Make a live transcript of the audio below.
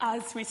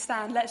As we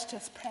stand, let's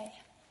just pray.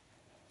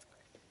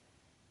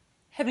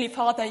 Heavenly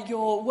Father,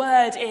 your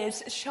word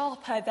is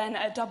sharper than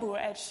a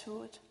double-edged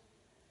sword.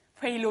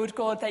 Pray, Lord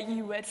God, that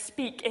you would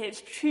speak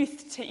its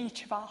truth to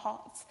each of our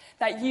hearts,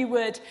 that you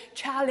would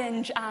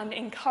challenge and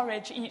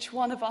encourage each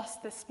one of us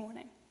this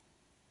morning.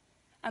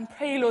 And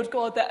pray, Lord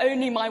God, that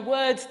only my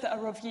words that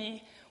are of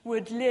you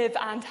would live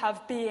and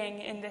have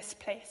being in this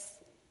place.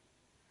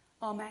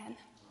 Amen.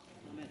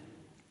 Amen.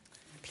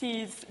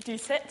 Please do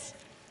sit.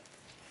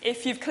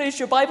 If you've closed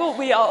your Bible,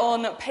 we are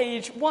on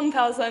page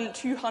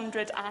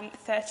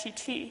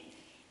 1232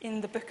 in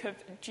the book of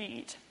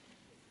Jude.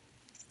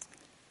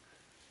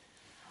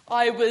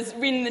 I was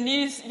reading the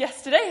news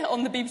yesterday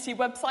on the BBC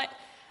website,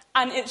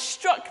 and it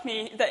struck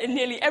me that in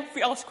nearly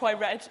every article I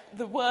read,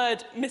 the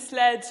word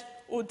misled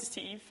or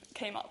deceive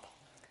came up.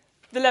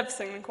 The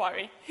Leveson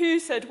inquiry. Who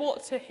said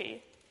what to who?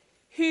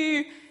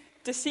 Who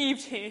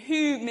deceived who?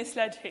 Who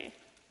misled who?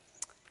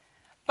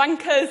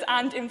 Bankers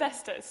and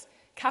investors.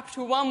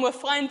 Capital One were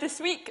fined this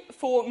week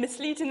for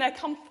misleading their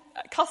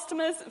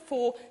customers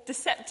for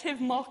deceptive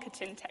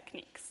marketing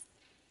techniques.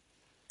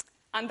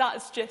 And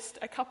that's just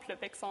a couple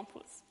of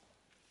examples.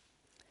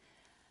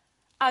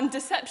 And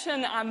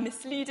deception and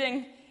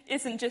misleading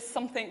isn't just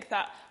something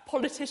that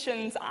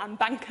politicians and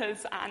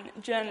bankers and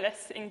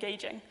journalists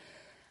engage in.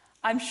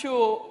 I'm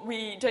sure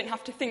we don't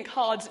have to think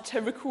hard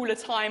to recall a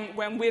time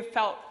when we've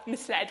felt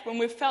misled, when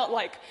we've felt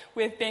like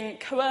we've been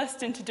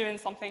coerced into doing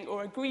something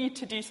or agreed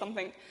to do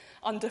something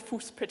under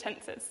false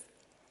pretenses.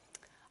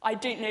 I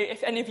don't know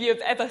if any of you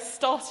have ever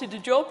started a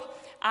job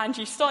and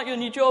you start your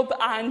new job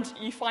and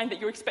you find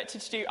that you're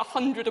expected to do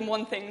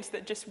 101 things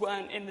that just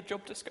weren't in the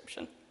job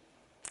description.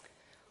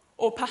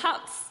 Or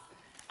perhaps,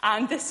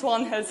 and this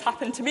one has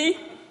happened to me,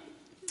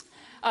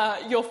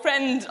 your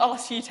friend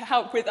asks you to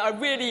help with a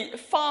really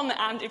fun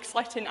and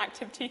exciting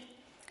activity,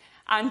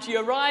 and you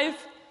arrive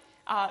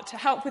to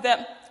help with it,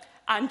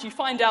 and you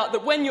find out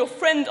that when your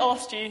friend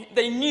asked you,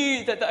 they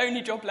knew that the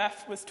only job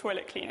left was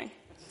toilet cleaning.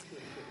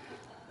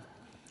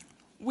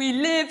 We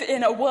live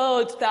in a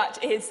world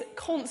that is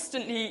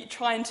constantly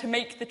trying to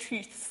make the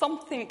truth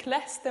something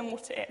less than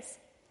what it is.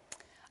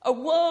 A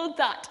world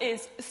that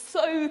is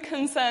so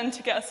concerned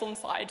to get us on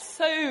side,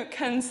 so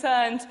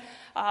concerned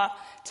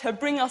to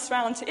bring us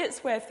round to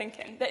its way of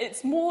thinking, that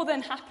it's more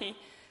than happy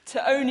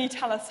to only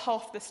tell us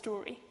half the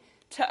story,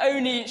 to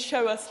only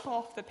show us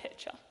half the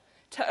picture,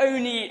 to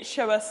only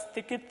show us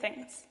the good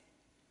things.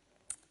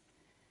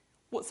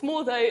 What's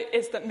more, though,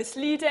 is that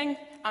misleading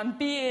and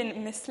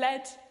being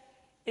misled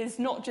is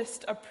not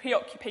just a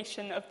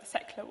preoccupation of the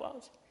secular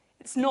world.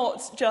 It's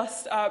not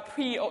just a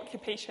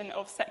preoccupation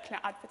of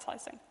secular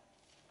advertising.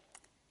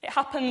 It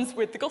happens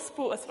with the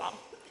gospel as well,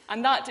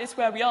 and that is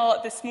where we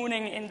are this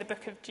morning in the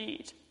book of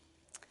Jude.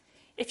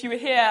 If you were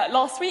here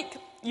last week,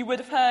 you would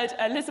have heard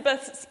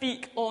Elizabeth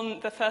speak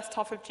on the first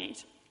half of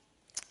Jude.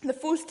 The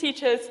false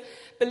teachers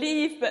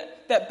believe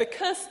that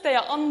because they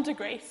are under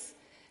grace,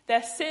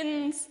 their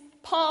sins,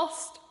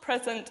 past,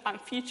 present,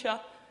 and future,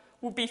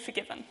 will be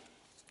forgiven.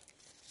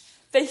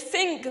 They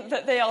think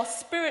that they are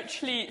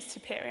spiritually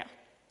superior.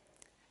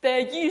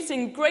 They are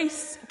using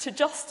grace to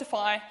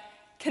justify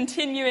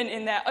continuing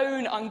in their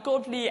own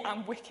ungodly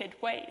and wicked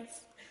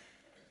ways.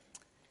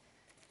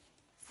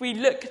 If we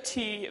look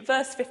to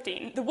verse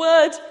 15, the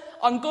word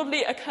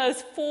ungodly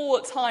occurs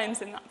 4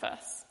 times in that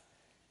verse,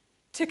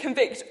 to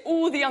convict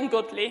all the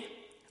ungodly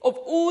of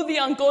all the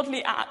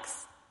ungodly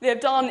acts they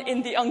have done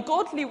in the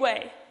ungodly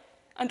way,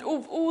 and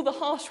of all the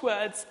harsh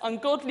words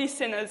ungodly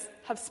sinners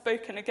have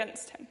spoken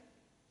against him.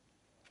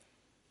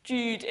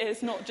 Jude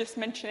is not just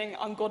mentioning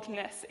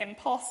ungodliness in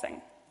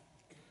passing.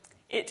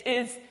 It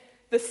is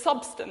the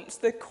substance,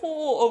 the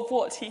core of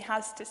what he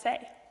has to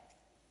say.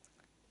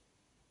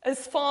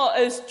 As far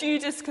as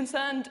Jude is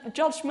concerned,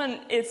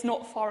 judgment is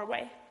not far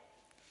away.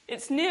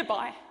 It's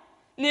nearby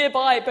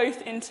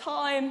both in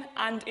time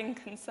and in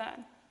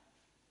concern.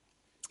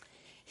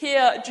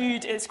 Here,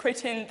 Jude is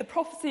quoting the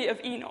prophecy of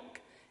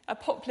Enoch, a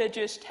popular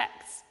Jewish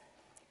text.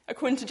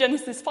 According to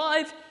Genesis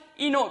 5,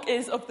 Enoch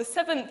is of the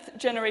 7th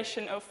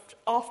generation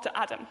after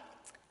Adam,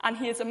 and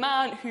he is a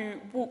man who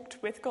walked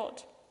with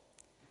God.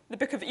 The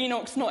book of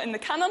Enoch's not in the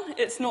canon,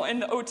 it's not in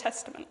the Old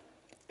Testament.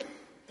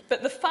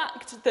 But the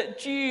fact that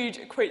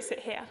Jude quotes it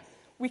here,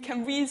 we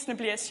can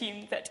reasonably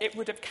assume that it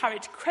would have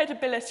carried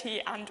credibility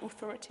and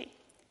authority.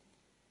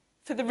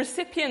 For the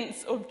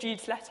recipients of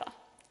Jude's letter,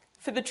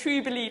 for the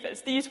true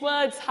believers, these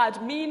words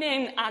had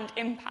meaning and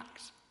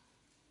impact.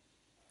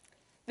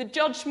 The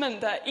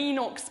judgment that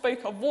Enoch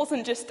spoke of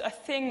wasn't just a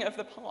thing of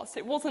the past.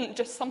 It wasn't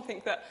just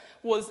something that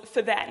was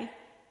for then.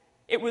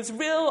 It was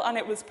real and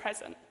it was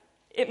present.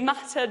 It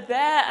mattered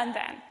there and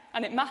then,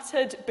 and it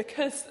mattered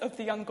because of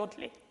the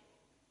ungodly.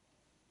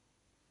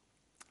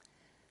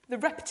 The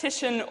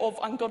repetition of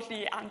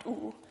ungodly and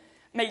all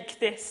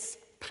make this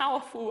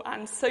powerful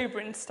and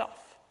sobering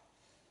stuff.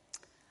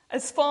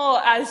 As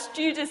far as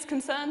Jude is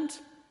concerned,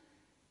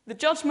 the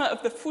judgment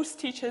of the false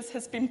teachers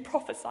has been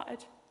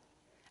prophesied.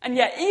 And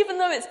yet, even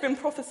though it's been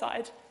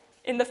prophesied,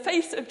 in the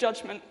face of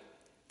judgment,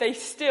 they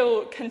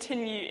still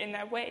continue in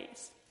their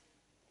ways.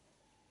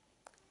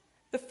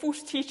 The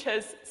false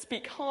teachers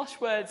speak harsh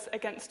words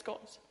against God.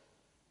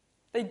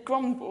 They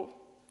grumble.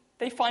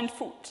 They find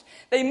fault.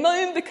 They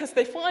moan because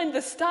they find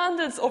the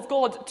standards of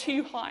God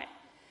too high.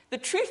 The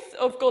truth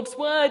of God's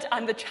word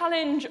and the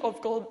challenge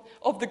of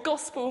the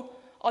gospel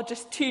are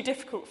just too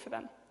difficult for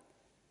them.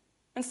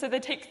 And so they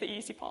take the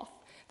easy path.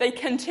 They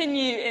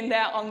continue in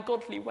their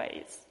ungodly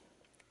ways.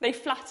 They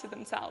flatter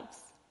themselves.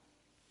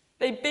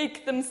 They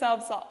big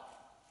themselves up.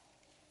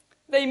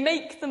 They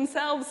make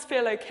themselves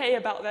feel okay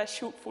about their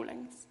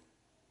shortfallings.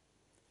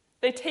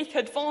 They take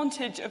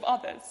advantage of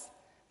others,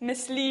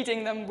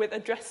 misleading them with a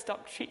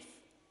dressed-up truth.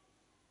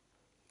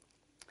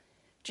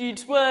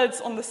 Jude's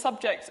words on the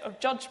subject of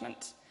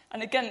judgment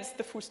and against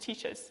the false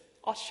teachers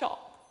are sharp.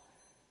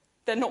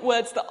 They're not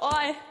words that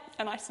I,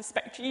 and I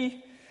suspect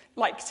you,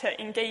 like to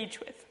engage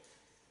with.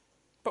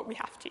 But we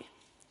have to.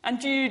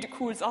 And Jude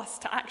calls us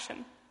to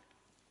action.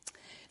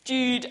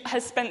 Jude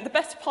has spent the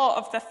best part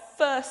of the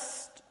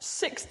first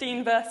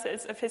 16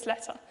 verses of his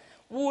letter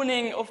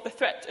warning of the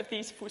threat of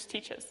these false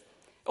teachers,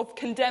 of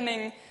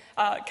condemning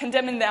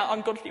their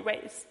ungodly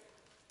ways.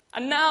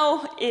 And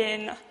now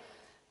in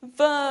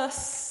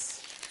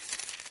verse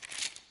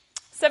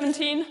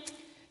 17,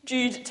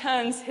 Jude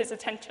turns his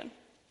attention.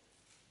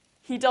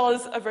 He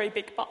does a very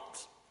big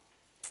but.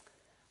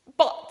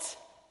 But,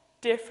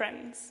 dear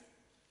friends,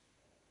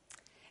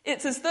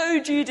 it's as though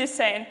Jude is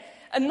saying,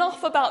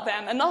 enough about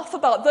them, enough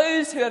about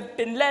those who have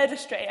been led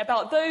astray,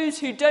 about those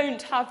who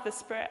don't have the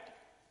Spirit.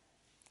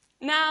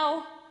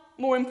 Now,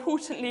 more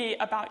importantly,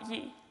 about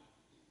you.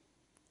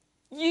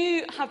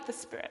 You have the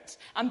Spirit,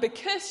 and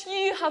because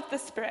you have the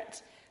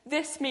Spirit,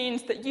 this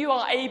means that you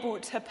are able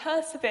to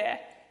persevere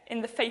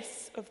in the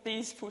face of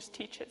these false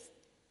teachers.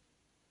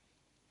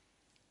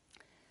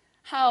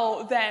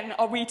 How, then,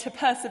 are we to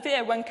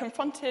persevere when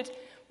confronted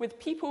with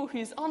people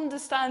whose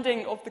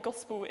understanding of the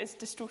gospel is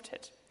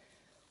distorted,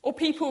 or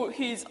people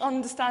whose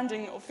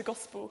understanding of the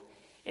gospel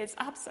is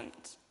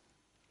absent?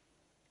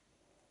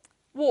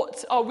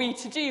 What are we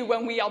to do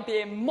when we are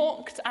being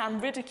mocked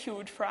and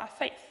ridiculed for our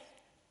faith?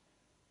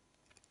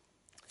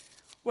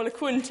 Well,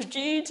 according to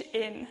Jude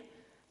in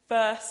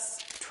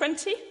verse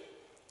 20,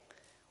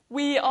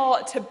 we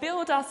are to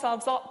build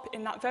ourselves up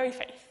in that very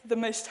faith, the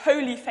most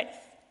holy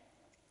faith.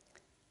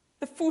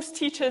 The false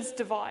teachers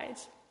divide.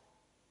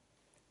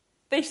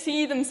 They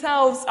see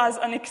themselves as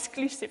an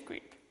exclusive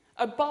group,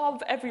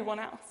 above everyone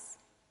else.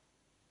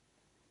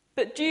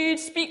 But Jude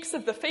speaks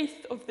of the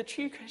faith of the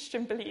true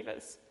Christian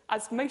believers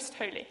as most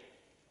holy.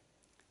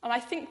 And I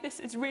think this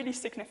is really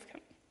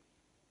significant.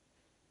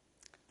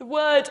 The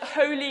word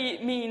holy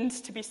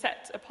means to be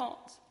set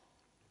apart.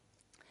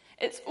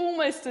 It's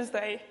almost as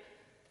though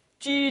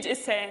Jude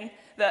is saying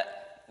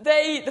that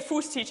the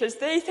false teachers,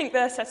 they think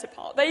they're set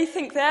apart. They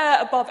think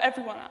they're above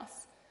everyone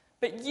else.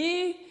 But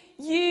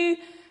you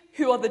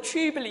who are the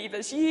true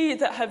believers, you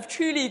that have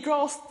truly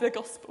grasped the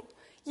gospel,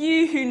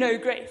 you who know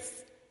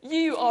grace,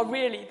 you are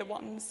really the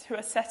ones who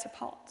are set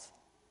apart.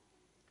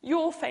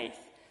 Your faith,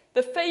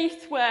 the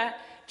faith where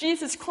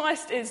Jesus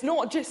Christ is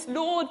not just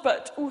Lord,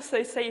 but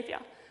also Saviour.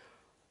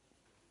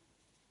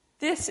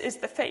 This is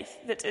the faith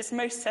that is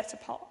most set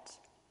apart.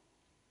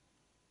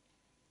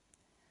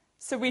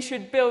 So we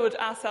should build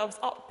ourselves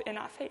up in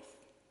our faith.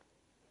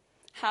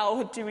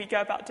 How do we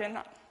go about doing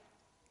that?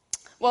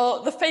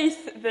 Well, the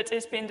faith that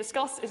is being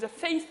discussed is a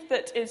faith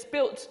that is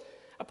built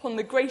upon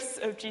the grace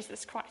of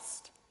Jesus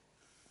Christ.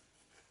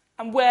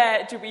 And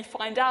where do we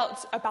find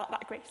out about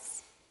that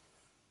grace?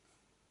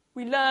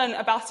 We learn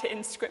about it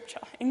in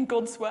Scripture, in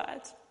God's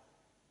Word.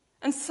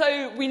 And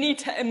so we need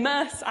to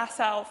immerse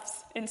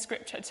ourselves in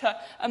Scripture, to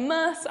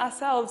immerse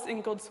ourselves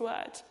in God's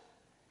Word,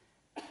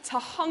 to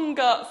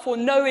hunger for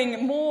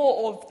knowing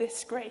more of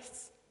this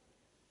grace.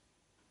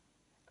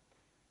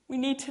 We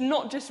need to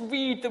not just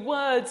read the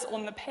words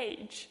on the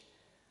page,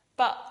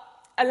 but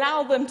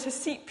allow them to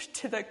seep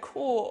to the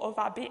core of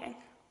our being.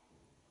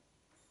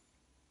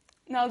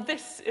 Now,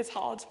 this is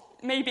hard.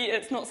 Maybe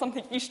it's not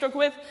something you struggle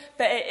with,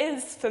 but it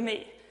is for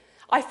me.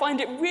 I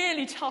find it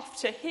really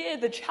tough to hear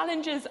the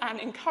challenges and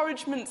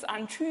encouragements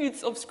and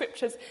truths of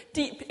Scriptures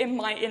deep in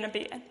my inner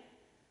being.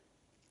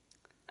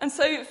 And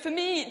so for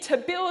me to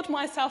build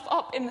myself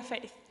up in the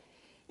faith,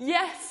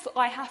 yes,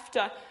 I have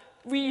to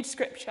read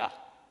Scripture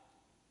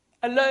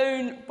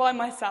alone by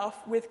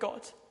myself with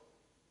God.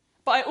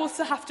 But I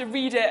also have to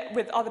read it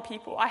with other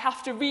people. I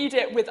have to read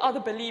it with other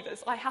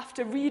believers. I have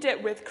to read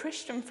it with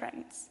Christian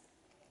friends.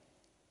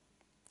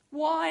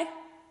 Why?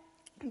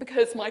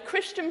 Because my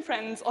Christian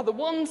friends are the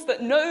ones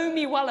that know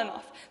me well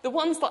enough, the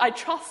ones that I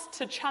trust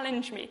to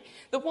challenge me,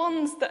 the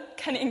ones that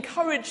can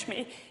encourage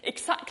me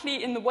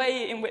exactly in the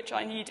way in which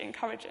I need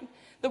encouraging,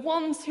 the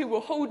ones who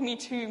will hold me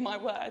to my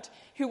word,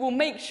 who will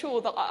make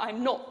sure that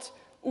I'm not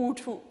all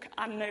talk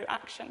and no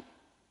action.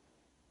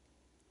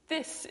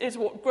 This is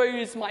what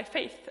grows my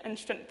faith and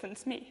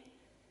strengthens me.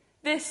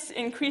 This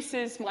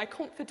increases my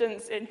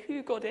confidence in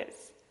who God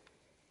is,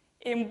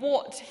 in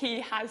what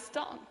he has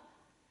done,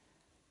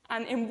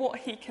 and in what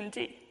he can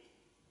do.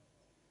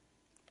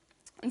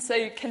 And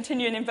so,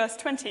 continuing in verse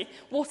 20,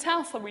 what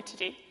else are we to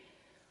do?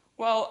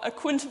 Well,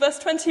 according to verse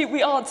 20,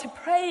 we are to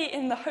pray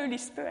in the Holy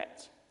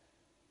Spirit.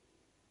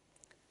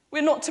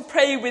 We're not to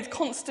pray with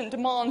constant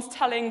demands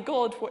telling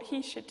God what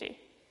he should do.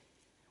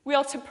 We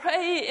are to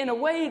pray in a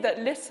way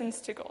that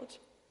listens to God,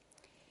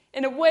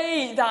 in a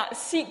way that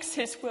seeks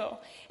his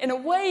will, in a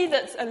way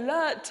that's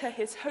alert to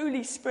his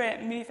Holy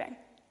Spirit moving.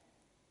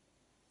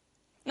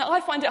 Now, I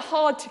find it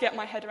hard to get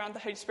my head around the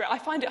Holy Spirit. I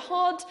find it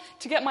hard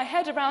to get my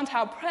head around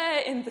how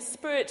prayer in the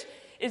Spirit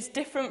is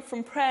different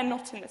from prayer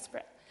not in the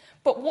Spirit.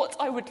 But what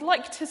I would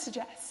like to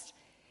suggest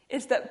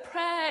is that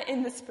prayer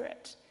in the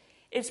Spirit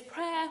is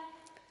prayer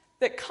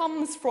that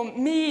comes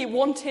from me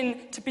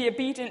wanting to be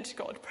obedient to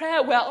God.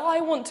 Prayer where I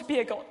want to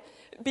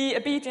be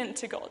obedient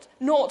to God,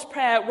 not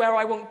prayer where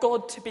I want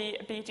God to be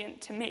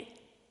obedient to me.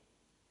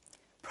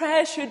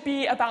 Prayer should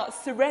be about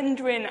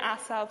surrendering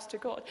ourselves to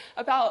God,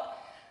 about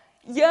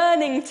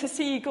yearning to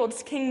see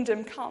God's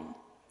kingdom come,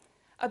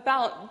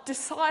 about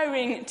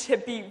desiring to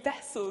be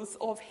vessels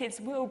of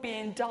his will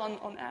being done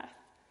on earth.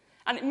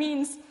 And it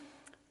means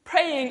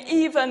praying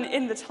even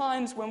in the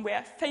times when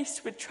we're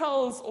faced with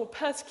trials or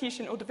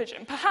persecution or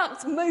division,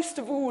 perhaps most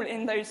of all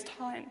in those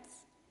times.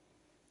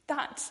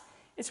 That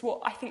is what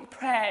I think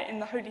prayer in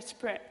the Holy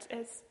Spirit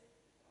is.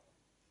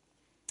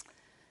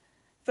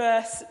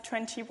 Verse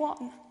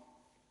 21.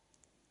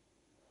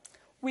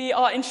 We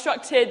are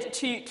instructed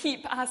to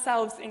keep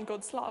ourselves in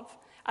God's love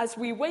as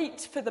we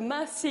wait for the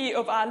mercy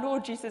of our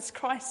Lord Jesus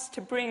Christ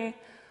to bring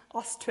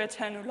us to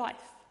eternal life.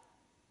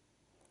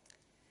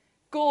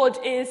 God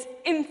is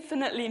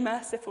infinitely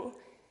merciful.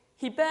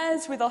 He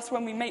bears with us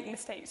when we make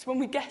mistakes, when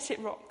we get it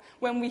wrong,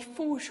 when we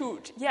fall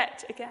short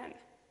yet again.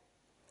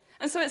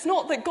 And so it's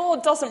not that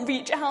God doesn't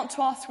reach out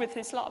to us with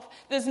his love.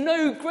 There's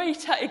no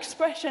greater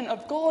expression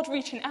of God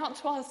reaching out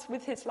to us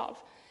with his love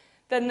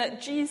than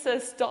that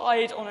Jesus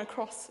died on a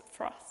cross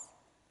for us.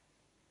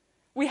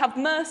 We have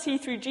mercy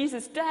through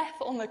Jesus' death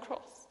on the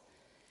cross,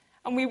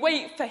 and we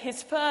wait for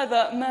his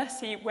further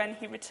mercy when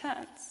he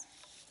returns.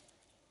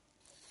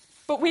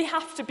 But we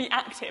have to be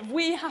active.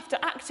 We have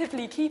to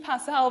actively keep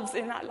ourselves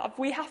in that love.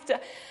 We have to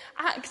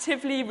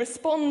actively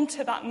respond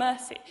to that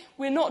mercy.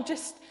 We're not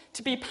just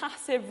to be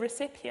passive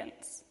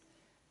recipients.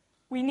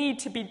 We need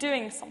to be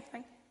doing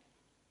something.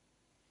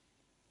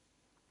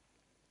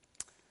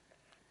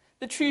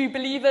 The true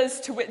believers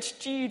to which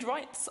Jude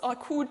writes are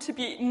called to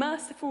be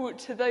merciful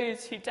to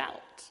those who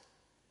doubt,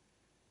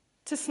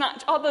 to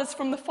snatch others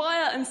from the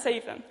fire and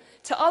save them,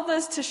 to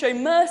others to show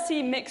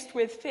mercy mixed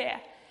with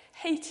fear,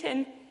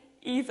 hating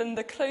even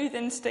the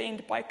clothing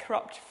stained by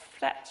corrupt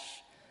flesh,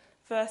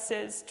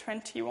 verses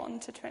 21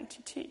 to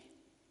 22,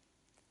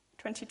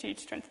 22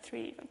 to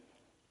 23 even.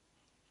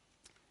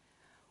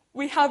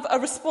 We have a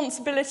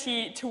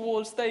responsibility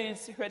towards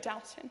those who are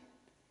doubting.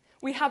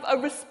 We have a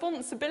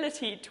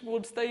responsibility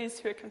towards those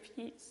who are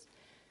confused.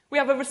 We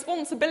have a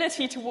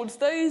responsibility towards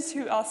those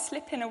who are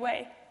slipping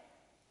away,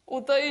 or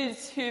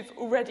those who've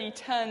already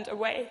turned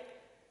away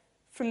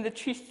from the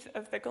truth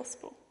of the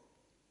gospel.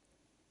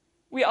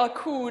 We are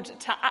called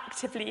to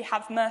actively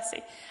have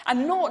mercy,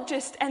 and not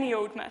just any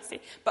old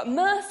mercy, but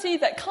mercy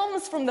that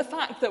comes from the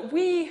fact that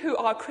we who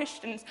are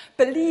Christians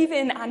believe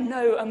in and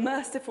know a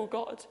merciful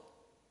God.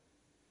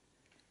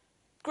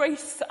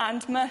 Grace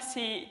and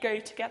mercy go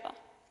together.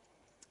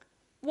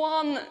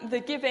 One, the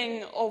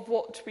giving of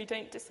what we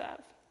don't deserve.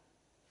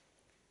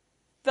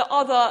 The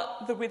other,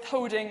 the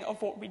withholding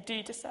of what we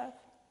do deserve.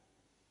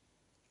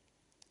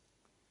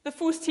 The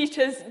false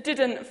teachers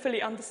didn't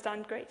fully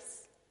understand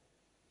grace.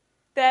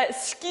 Their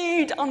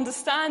skewed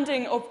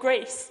understanding of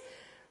grace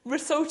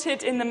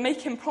resulted in them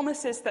making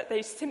promises that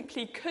they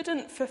simply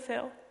couldn't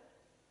fulfill.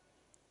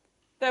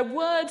 Their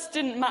words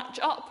didn't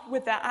match up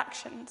with their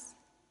actions.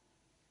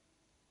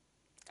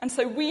 And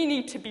so we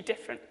need to be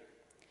different.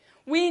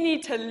 We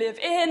need to live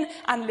in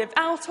and live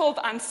out of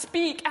and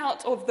speak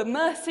out of the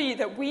mercy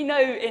that we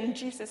know in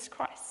Jesus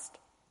Christ.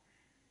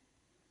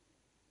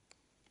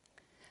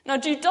 Now,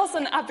 Jude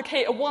doesn't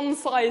advocate a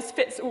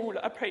one-size-fits-all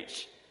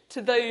approach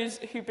to those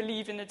who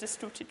believe in a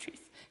distorted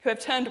truth, who have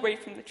turned away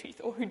from the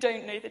truth, or who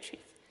don't know the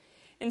truth.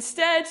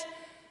 Instead,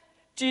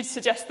 Jude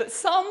suggests that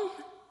some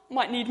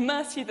might need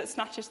mercy that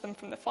snatches them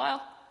from the fire,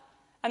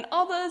 and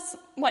others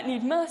might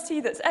need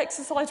mercy that's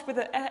exercised with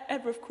an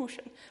air of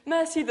caution.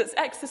 Mercy that's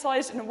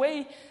exercised in a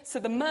way so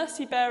the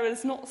mercy bearer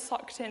is not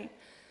sucked in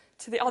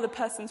to the other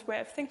person's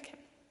way of thinking.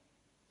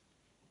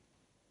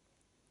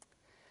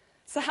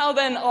 So how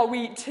then are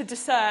we to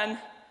discern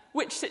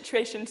which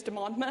situations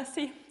demand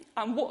mercy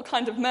and what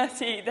kind of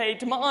mercy they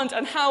demand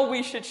and how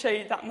we should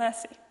show that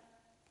mercy?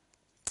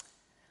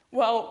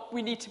 Well,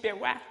 we need to be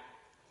aware.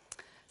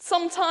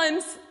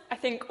 Sometimes I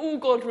think all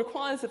God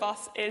requires of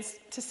us is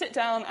to sit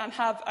down and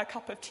have a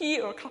cup of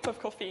tea or a cup of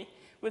coffee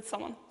with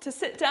someone, to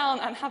sit down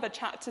and have a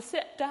chat, to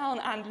sit down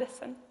and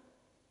listen.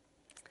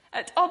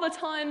 At other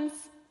times,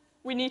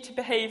 we need to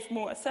behave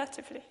more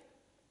assertively.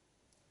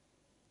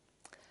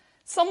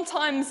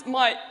 Sometimes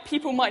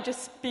people might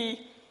just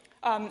be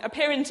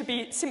appearing to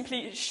be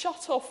simply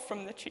shut off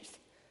from the truth.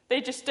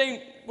 They just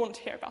don't want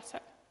to hear about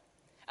it.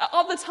 At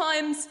other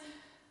times,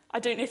 I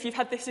don't know if you've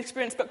had this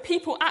experience, but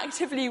people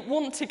actively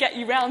want to get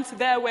you round to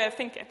their way of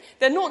thinking.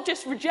 They're not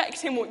just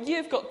rejecting what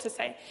you've got to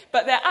say,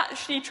 but they're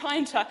actually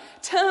trying to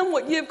turn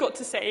what you've got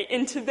to say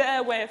into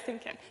their way of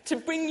thinking, to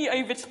bring you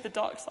over to the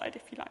dark side,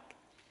 if you like.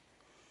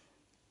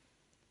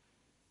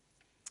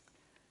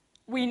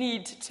 We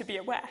need to be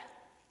aware.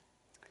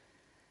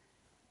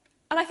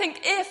 And I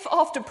think if,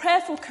 after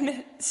prayerful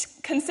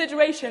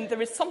consideration,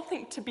 there is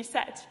something to be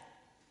said,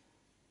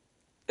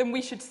 then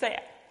we should say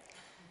it.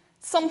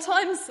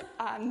 Sometimes,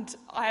 and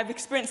I have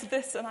experienced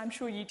this, and I'm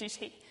sure you do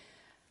too,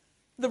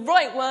 the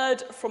right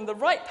word from the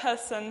right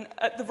person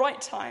at the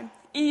right time,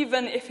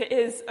 even if it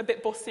is a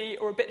bit bossy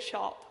or a bit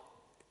sharp,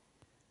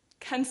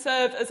 can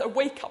serve as a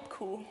wake-up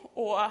call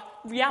or a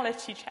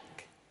reality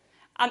check.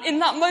 And in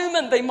that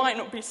moment, they might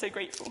not be so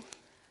grateful.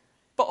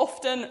 But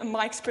often,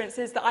 my experience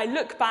is that I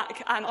look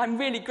back and I'm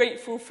really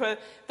grateful for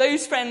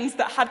those friends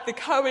that had the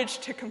courage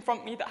to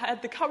confront me, that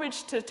had the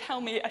courage to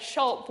tell me a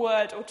sharp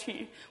word or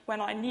two when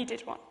I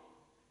needed one.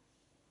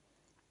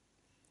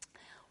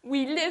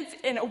 We live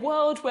in a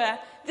world where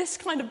this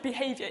kind of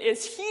behaviour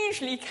is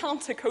hugely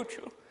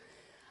countercultural.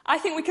 I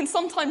think we can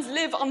sometimes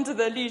live under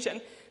the illusion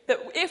that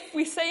if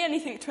we say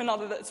anything to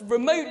another that's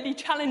remotely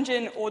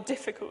challenging or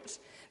difficult,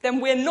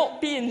 then we're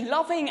not being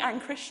loving and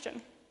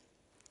Christian.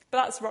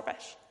 But that's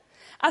rubbish.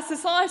 As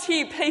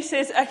society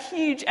places a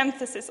huge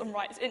emphasis on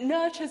rights, it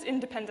nurtures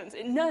independence,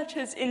 it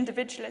nurtures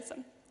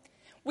individualism.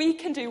 We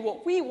can do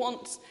what we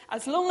want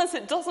as long as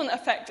it doesn't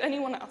affect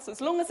anyone else,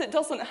 as long as it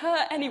doesn't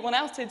hurt anyone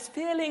else's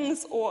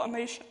feelings or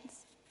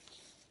emotions.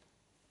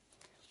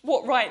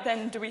 What right,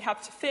 then, do we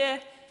have to fear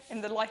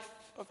in the life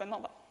of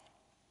another?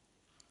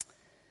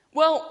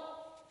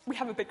 Well, we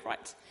have a big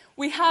right.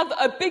 We have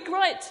a big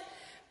right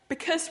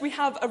because we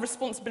have a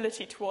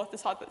responsibility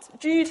towards others.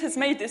 Jude has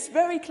made this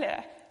very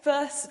clear,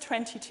 verse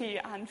 22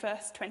 and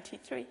verse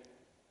 23.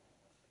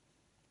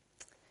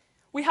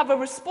 We have a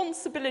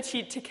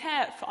responsibility to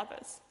care for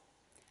others,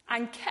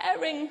 and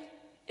caring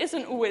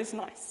isn't always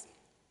nice.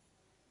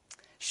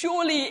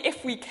 Surely,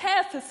 if we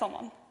care for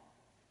someone,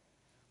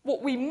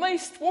 what we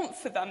most want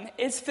for them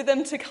is for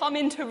them to come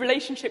into a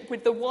relationship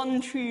with the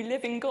one true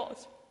living God.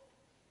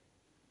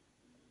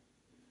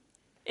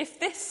 If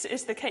this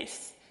is the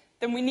case,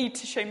 then we need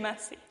to show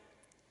mercy.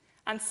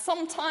 And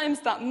sometimes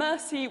that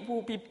mercy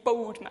will be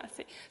bold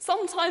mercy.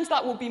 Sometimes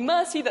that will be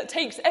mercy that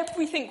takes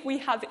everything we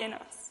have in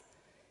us.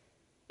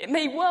 It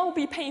may well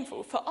be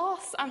painful for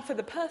us and for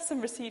the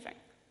person receiving,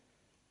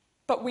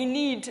 but we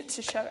need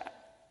to show it.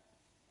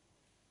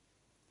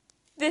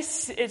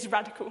 This is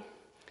radical,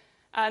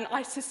 and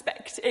I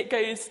suspect it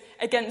goes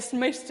against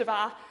most of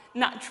our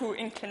natural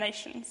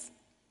inclinations.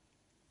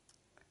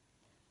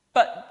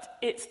 But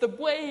it's the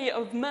way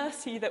of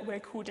mercy that we're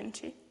called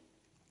into.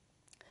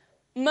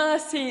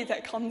 Mercy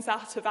that comes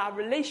out of our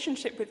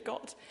relationship with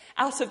God,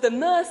 out of the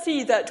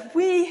mercy that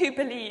we who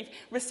believe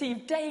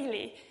receive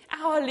daily,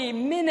 hourly,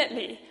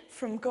 minutely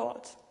from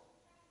God.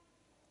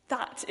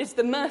 That is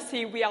the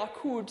mercy we are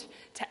called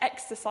to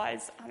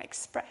exercise and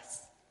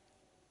express.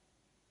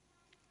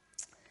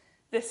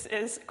 This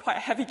is quite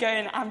a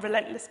heavy-going and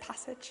relentless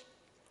passage.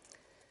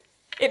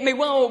 It may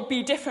well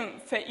be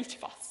different for each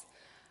of us,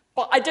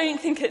 but I don't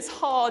think it's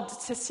hard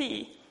to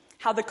see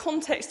how the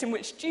context in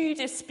which Jude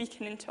is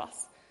speaking into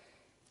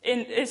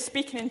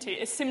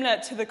is similar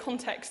to the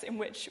context in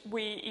which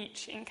we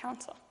each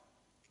encounter.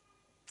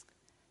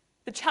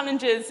 The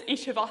challenges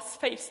each of us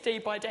face day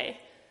by day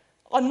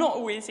are not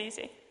always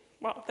easy.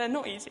 Well, they're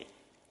not easy.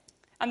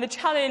 And the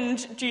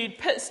challenge Jude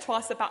puts to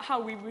us about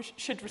how we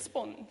should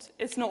respond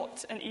is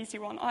not an easy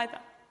one either.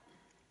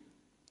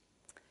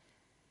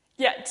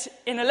 Yet,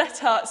 in a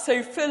letter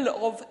so full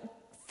of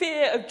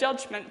fear of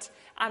judgment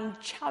and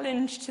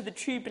challenge to the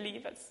true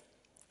believers,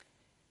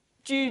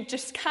 Jude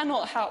just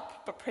cannot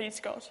help but praise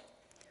God.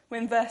 We're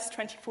in verse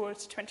 24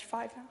 to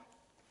 25 now.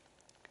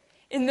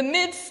 In the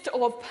midst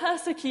of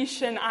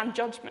persecution and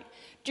judgment,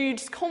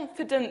 Jude's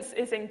confidence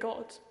is in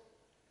God.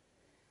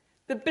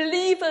 The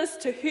believers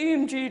to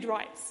whom Jude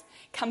writes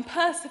can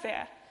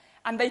persevere,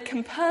 and they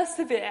can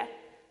persevere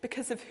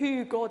because of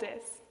who God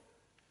is.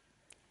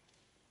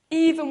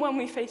 Even when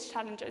we face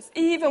challenges,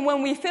 even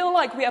when we feel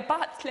like we are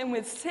battling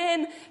with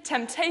sin,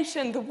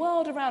 temptation, the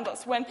world around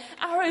us, when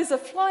arrows are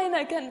flying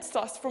against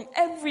us from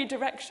every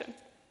direction,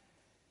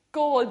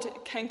 God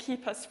can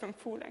keep us from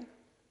falling.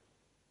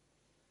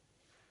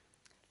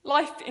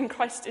 Life in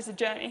Christ is a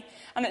journey,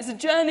 and it's a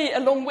journey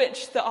along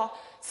which there are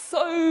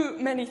so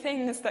many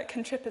things that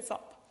can trip us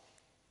up.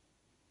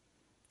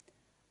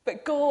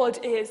 But God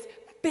is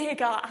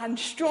bigger and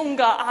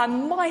stronger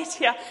and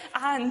mightier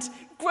and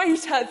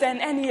greater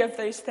than any of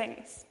those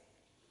things.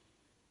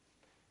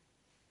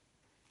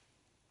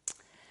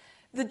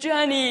 The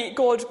journey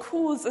God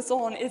calls us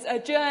on is a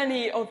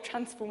journey of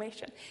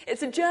transformation.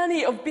 It's a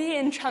journey of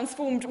being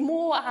transformed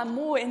more and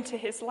more into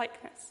his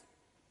likeness.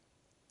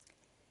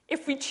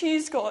 If we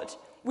choose God,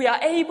 we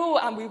are able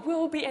and we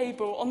will be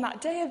able on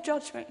that day of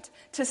judgment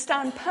to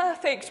stand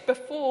perfect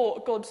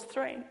before God's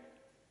throne.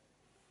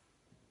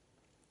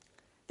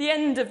 The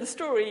end of the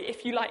story,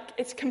 if you like,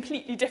 is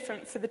completely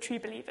different for the true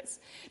believers.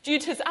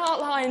 Jude has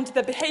outlined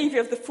the behaviour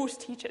of the false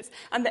teachers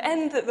and the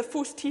end that the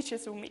false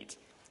teachers will meet.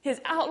 He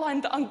has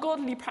outlined the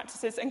ungodly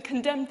practices and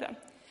condemned them.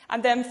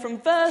 And then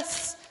from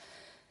verse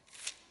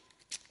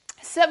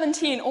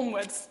 17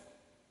 onwards,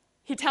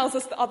 he tells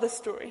us the other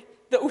story,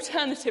 the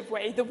alternative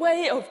way, the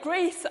way of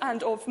grace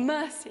and of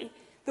mercy,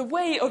 the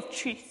way of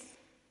truth.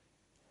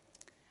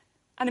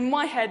 And in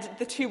my head,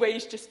 the two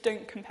ways just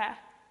don't compare.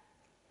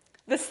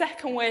 The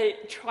second way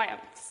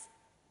triumphs.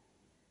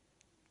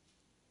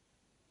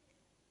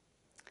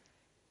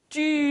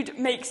 Jude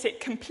makes it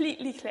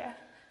completely clear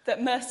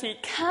that mercy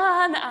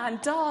can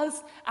and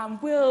does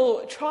and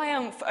will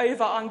triumph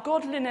over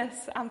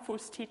ungodliness and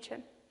false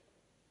teaching.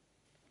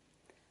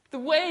 The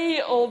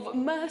way of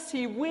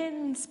mercy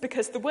wins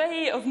because the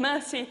way of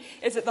mercy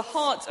is at the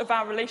heart of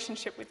our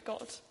relationship with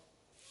God.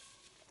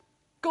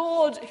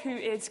 God who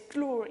is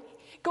glory,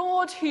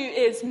 God who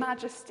is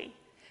majesty,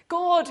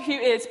 God who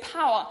is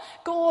power,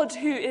 God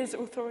who is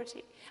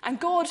authority, and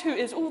God who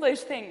is all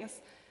those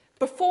things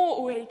before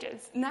all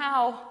ages,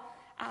 now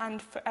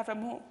and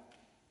forevermore.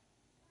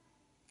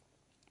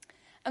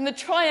 And the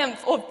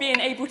triumph of being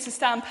able to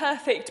stand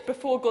perfect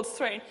before God's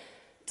throne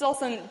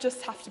doesn't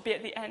just have to be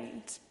at the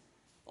end,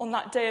 on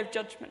that day of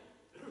judgment.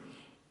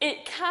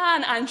 It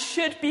can and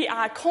should be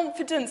our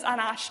confidence and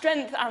our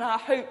strength and our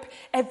hope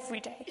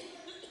every day.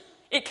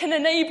 It can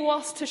enable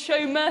us to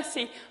show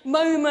mercy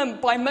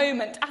moment by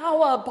moment,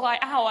 hour by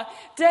hour,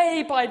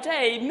 day by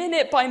day,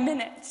 minute by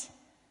minute.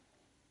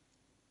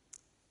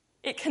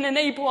 It can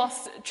enable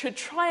us to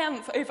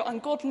triumph over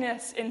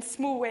ungodliness in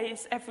small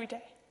ways every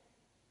day.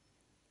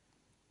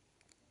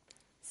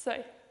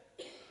 So,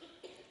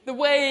 the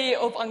way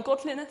of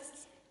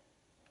ungodliness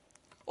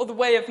or the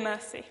way of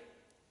mercy?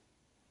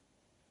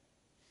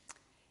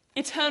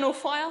 Eternal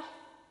fire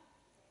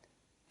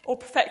or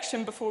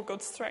perfection before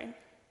God's throne?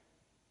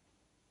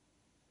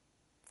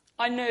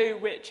 I know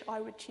which I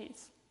would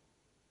choose.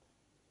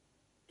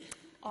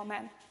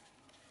 Amen.